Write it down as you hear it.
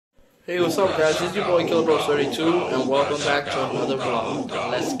Hey, what's up guys, it's your boy KillerBros32 and welcome back to another vlog.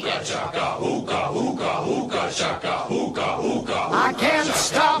 Let's get it. I can't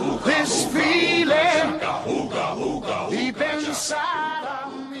stop this feeling deep inside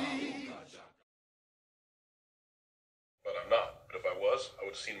of me. But I'm not. But if I was, I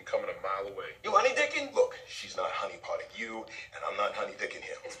would have seen him coming a mile away. You honey dicking? Look, she's not honey potting you, and I'm not honey dicking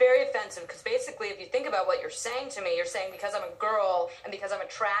him. It's very offensive because basically if you think about what you're saying to me, you're saying because I'm a girl and because I'm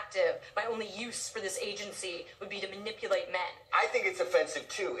attractive, my only use for this agency would be to manipulate men. I think it's offensive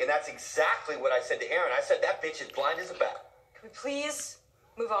too, and that's exactly what I said to Aaron. I said that bitch is blind as a bat. Can we please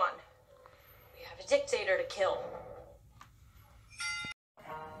move on? We have a dictator to kill.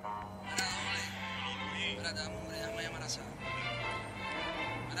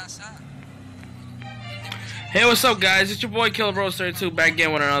 Hey, what's up guys, it's your boy KillerBros32 back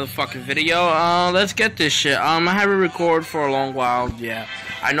again with another fucking video. Let's get this shit. I haven't recorded for a long while, yeah.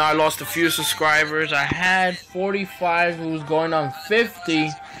 I know I lost a few subscribers. I had 45 who was going on 50.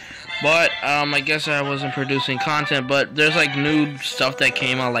 But, I guess I wasn't producing content, but there's like new stuff that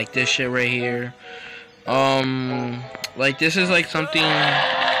came out, like this shit right here. Like this is like something,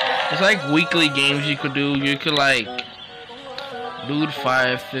 it's like weekly games you could do. You could like, dude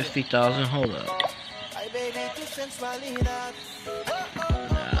 50,000, hold up. Nah,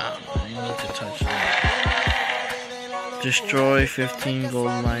 I need to touch that. Destroy 15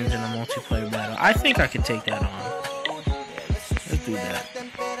 gold mines in a multiplayer battle. I think I can take that on. Let's do that.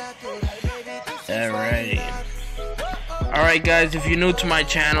 Alrighty. Alright guys, if you're new to my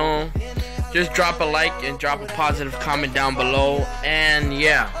channel, just drop a like and drop a positive comment down below. And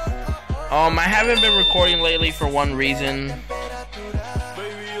yeah. I haven't been recording lately for one reason.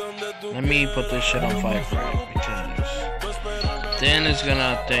 Let me put this shit on fire for it, because then it's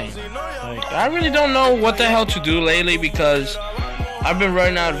gonna think. Like, I really don't know what the hell to do lately because I've been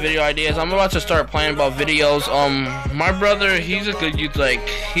running out of video ideas. I'm about to start planning about videos. My brother, he's a good YouTuber. Like,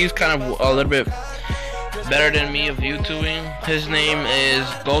 he's kind of a little bit better than me of YouTubing. His name is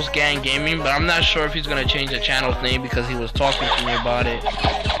Ghost Gang Gaming, but I'm not sure if he's gonna change the channel's name because he was talking to me about it.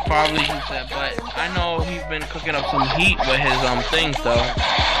 Probably he said, but I know he's been cooking up some heat with his things though.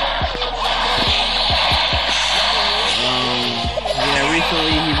 Yeah,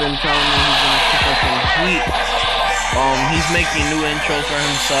 recently he's been telling me he's gonna cook up some heat. He's making new intros for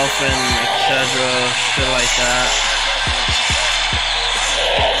himself and etc. Shit like that.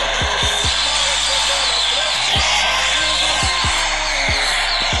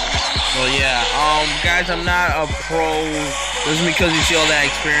 So yeah, guys, I'm not a pro. Just because you see all that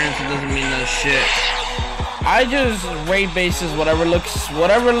experience, it doesn't mean no shit. I just rate basis whatever looks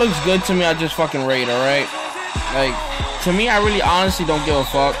good to me. I just fucking rate, alright? Like, to me, I really honestly don't give a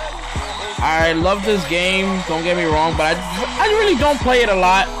fuck. I love this game, don't get me wrong, but I really don't play it a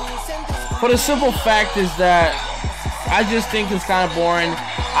lot. For the simple fact is that I just think it's kind of boring.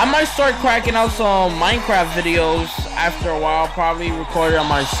 I might start cracking out some Minecraft videos after a while, probably record it on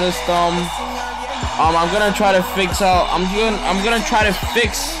my system. I'm gonna try to fix out. I'm gonna try to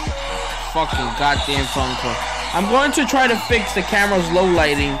fix. Fucking goddamn phone call. I'm going to try to fix the camera's low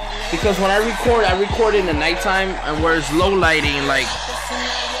lighting because when I record in the nighttime, and where it's low lighting, like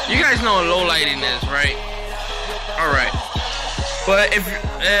you guys know what low lighting is, right? All right. But if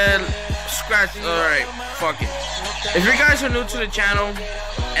scratch. All right. Fuck it. If you guys are new to the channel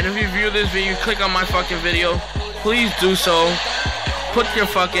and if you view this video, click on my fucking video. Please do so. Put your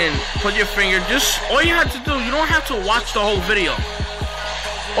finger. Just all you have to do. You don't have to watch the whole video.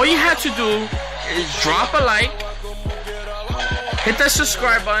 All you have to do is drop a like, hit that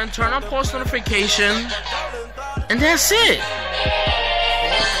subscribe button, turn on post notification, and that's it.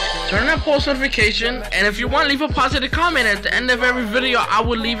 Turn on post notification, and if you want, leave a positive comment at the end of every video. I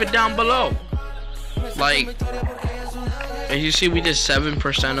will leave it down below. Like, as you see, we did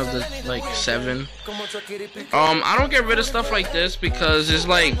 7% of the, like, 7. I don't get rid of stuff like this because it's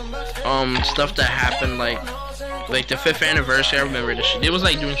like, stuff that happened, like the 5th anniversary. I remember this shit. It was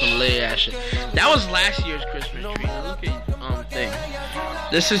like doing some lit ass shit. That was last year's Christmas tree. Look at thing.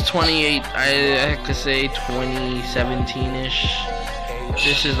 This is 28. I could say 2017-ish.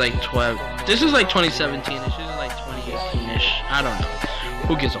 This is like 12. This is like 2017-ish. This is like 2018-ish. I don't know.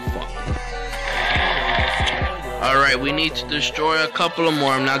 Who gives a fuck? All right, we need to destroy a couple of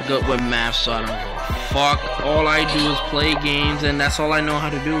more. I'm not good with math, so I don't go. Fuck. All I do is play games, and that's all I know how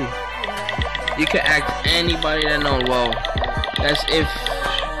to do. You can ask anybody that knows. Well, that's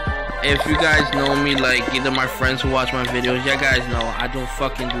if you guys know me, like either my friends who watch my videos, you guys know I don't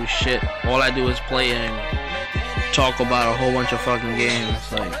fucking do shit. All I do is play and talk about a whole bunch of fucking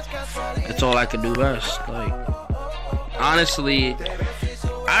games. Like, that's all I can do best. Like, honestly,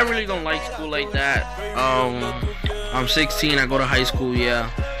 I really don't like school like that. I'm 16. I go to high school. Yeah,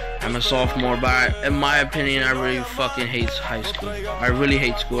 I'm a sophomore. But in my opinion, I really fucking hate high school. I really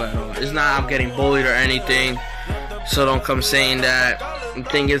hate school at all. It's not I'm getting bullied or anything. So don't come saying that. The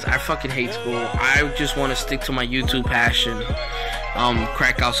thing is, I fucking hate school. I just want to stick to my YouTube passion.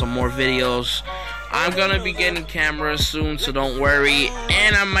 Crack out some more videos. I'm gonna be getting cameras soon, so don't worry.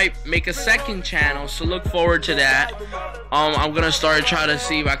 And I might make a second channel, so look forward to that. I'm gonna start trying to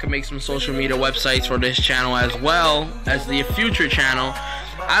see if I can make some social media websites for this channel as well as the future channel.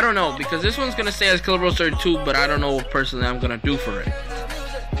 I don't know, because this one's gonna stay as Killer Bros 32, but I don't know what personally I'm gonna do for it.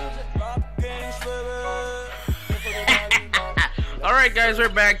 Alright guys, we're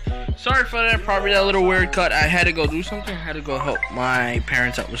back. Sorry for that, probably that little weird cut. I had to go do something. I had to go help my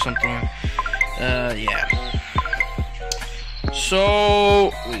parents out with something. Yeah.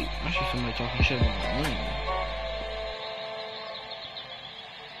 So, wait, actually somebody talking shit about me.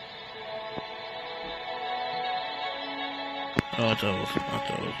 Oh, I thought it was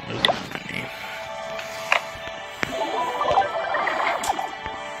my name.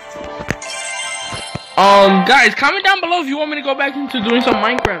 Guys, comment down below if you want me to go back into doing some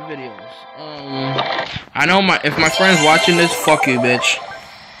Minecraft videos. I know if my friend's watching this, fuck you, bitch.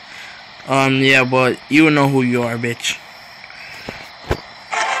 Yeah, but you know who you are, bitch.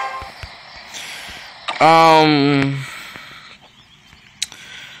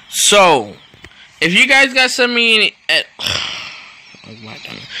 So, if you guys got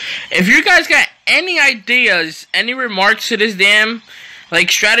if you guys got any ideas, any remarks to this damn,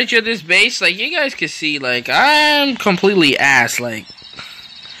 like, strategy of this base, like, you guys can see, like, I'm completely ass, like,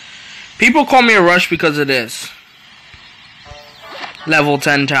 people call me a rush because of this. Level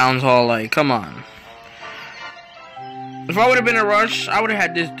 10 Town Hall, like, come on. If I would have been a rush, I would have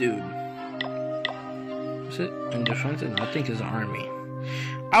had this dude. Is it in defense? I think it's an army.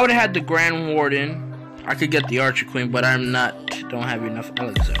 I would have had the Grand Warden. I could get the Archer Queen, but don't have enough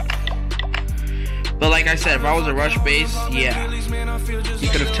elixir. But like I said, if I was a rush base, yeah. You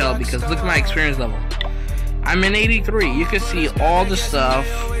could have told because look at my experience level. I'm in 83. You can see all the stuff.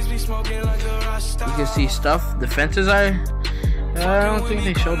 You can see stuff. Defenses I don't think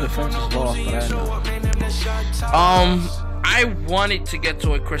they showed defenses lost, but I know. I wanted to get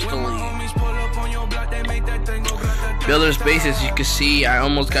to a Crystal League. Builder's bases, you can see I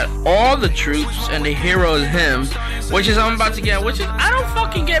almost got all the troops, and the hero is him, which is I'm about to get, which is I don't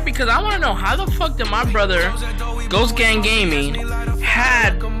fucking get, because I want to know how the fuck did my brother Ghost Gang Gaming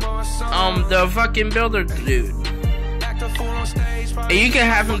had the fucking builder dude, and you can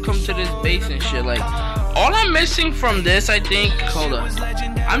have him come to this base and shit. Like, all I'm missing from this, I think, hold up,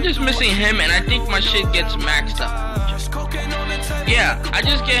 I'm just missing him, and I think my shit gets maxed up. Yeah, I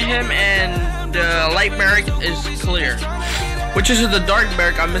just get him, and the light barrack is clear, which is the dark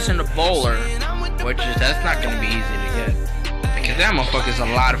barrack. I'm missing the bowler, which is, that's not gonna be easy to get, because that motherfucker's a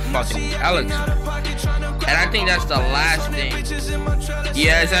lot of fucking elixir, and I think that's the last thing.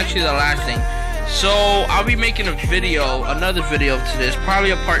 Yeah, it's actually the last thing. So I'll be making a video, another video to this,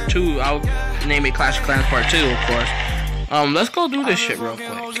 probably a part 2. I'll name it Clash of Clans Part 2, of course. Let's go do this shit real quick,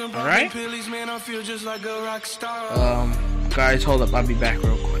 alright? Guys, hold up, I'll be back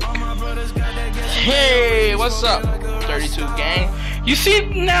real quick. Hey, what's up, 32 gang? You see,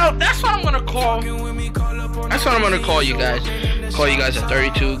 now, that's what I'm gonna call, you guys. Call you guys a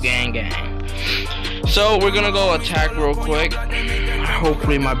 32 gang. So, we're gonna go attack real quick.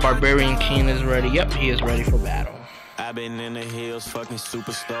 Hopefully my Barbarian King is ready. Yep, he is ready for battle. I've been in the hills, fucking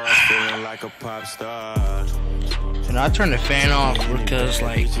superstars, feeling like a pop star. And I turn the fan off because,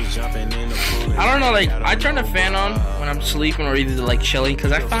 like, I don't know, like, I turn the fan on when I'm sleeping or either like chilling,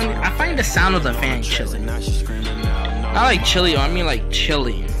 because I find the sound of the fan chilling. Not like chilly, I mean like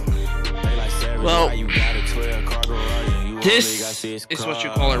chilling. Well, this is what you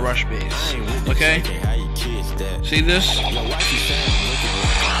call a rush base. Okay? See this?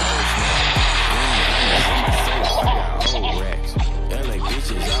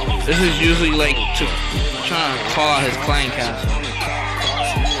 This is usually like trying to call out his clan castle.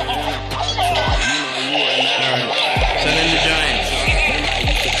 Alright, send in the giants.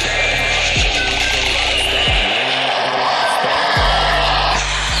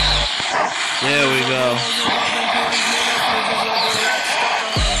 There we go.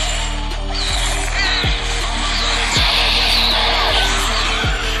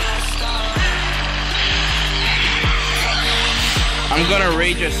 I'm gonna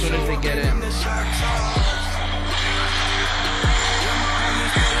rage as soon as they get in.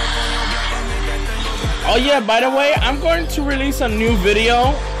 Oh yeah, by the way, I'm going to release a new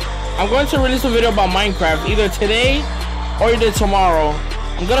video. I'm going to release a video about Minecraft either today or either tomorrow.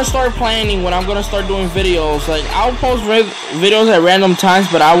 I'm gonna start planning when I'm gonna start doing videos. Like, I'll post videos at random times,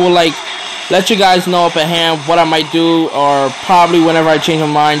 but I will like let you guys know up ahead what I might do, or probably whenever I change my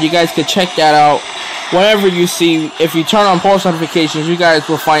mind. You guys can check that out whenever you see. If you turn on post notifications, you guys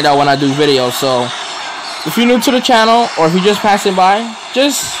will find out when I do videos. So if you're new to the channel, or if you're just passing by,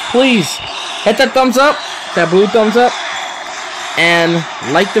 just please hit that thumbs up, that blue thumbs up, and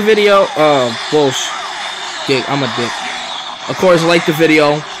like the video. Bullshit, I'm a dick. Of course, like the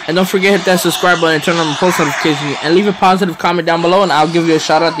video, and don't forget to hit that subscribe button and turn on the post notifications, and leave a positive comment down below, and I'll give you a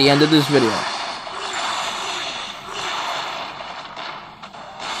shout out at the end of this video.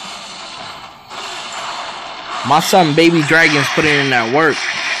 My son Baby Dragon's putting in that work.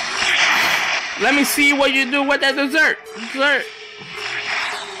 Let me see what you do with that dessert.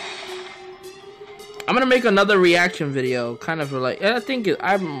 I'm gonna make another reaction video, kind of like, I think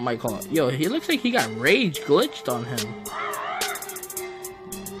I might call it. Yo, he looks like he got rage glitched on him.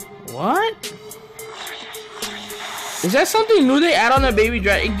 What? Is that something new they add on the Baby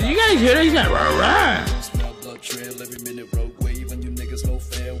Dragon? Did you guys hear that? He's like, rah, rah.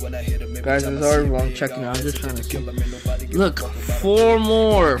 Guys, I'm sorry, I'm checking out. I'm just trying to see. Look, 4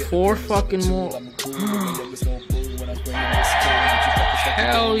 more. 4 fucking more.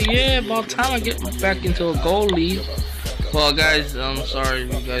 Hell yeah, about time I get back into a goal lead. Well, guys, I'm sorry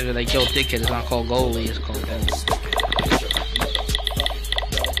if you guys are like, yo, dickhead, it's not called goal lead, it's called goal.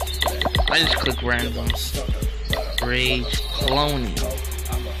 I just click random. Rage cloning.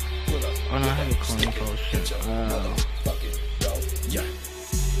 Oh no, I have a cloning potion.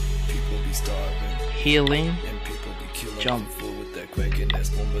 Healing. Jump.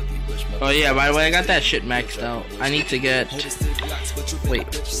 Oh yeah, by the way, I got that shit maxed out. I need to get... Wait,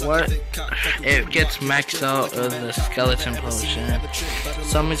 what? It gets maxed out of the skeleton potion.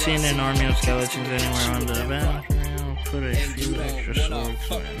 Summoning an army of skeletons anywhere on the battlefield. Put a few extra swords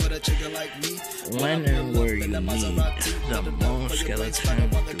when and where you need the most. Skeletons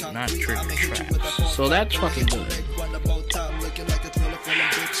do not trigger traps. So that's fucking good.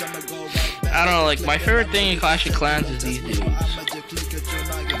 I don't know, like, my favorite thing in Clash of Clans is these dudes.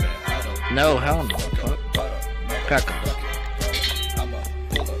 No, hell no. Pekka.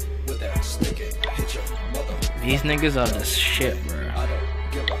 These niggas are the shit, bro.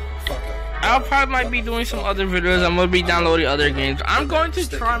 I'll probably might be doing some other videos. I'm gonna be downloading other games. I'm going to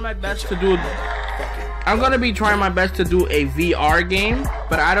try my best to do. I'm gonna be trying my best to do a VR game,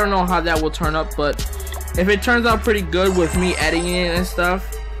 but I don't know how that will turn up. But if it turns out pretty good with me editing it and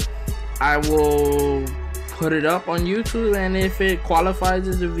stuff, I will put it up on YouTube. And if it qualifies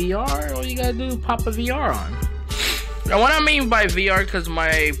as a VR, all you gotta do is pop a VR on. Now, what I mean by VR, because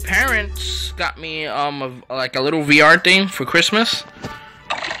my parents got me like a little VR thing for Christmas.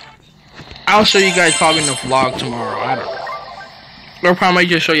 I'll show you guys probably in the vlog tomorrow. I don't know. Or probably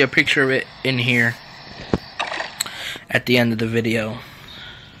just show you a picture of it in here at the end of the video.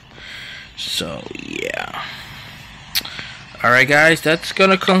 So yeah. Alright guys, that's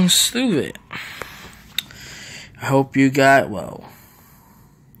gonna conclude it. I hope you got,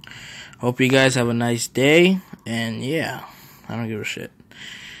 hope you guys have a nice day. And yeah, I don't give a shit.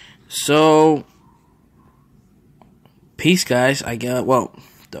 So peace guys. I got,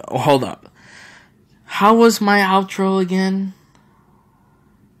 hold up. How was my outro again?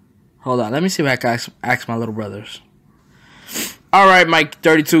 Hold on, let me see if I can ask my little brothers. Alright, Mike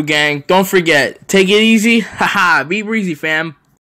 32 gang, don't forget, take it easy. Haha, be breezy fam.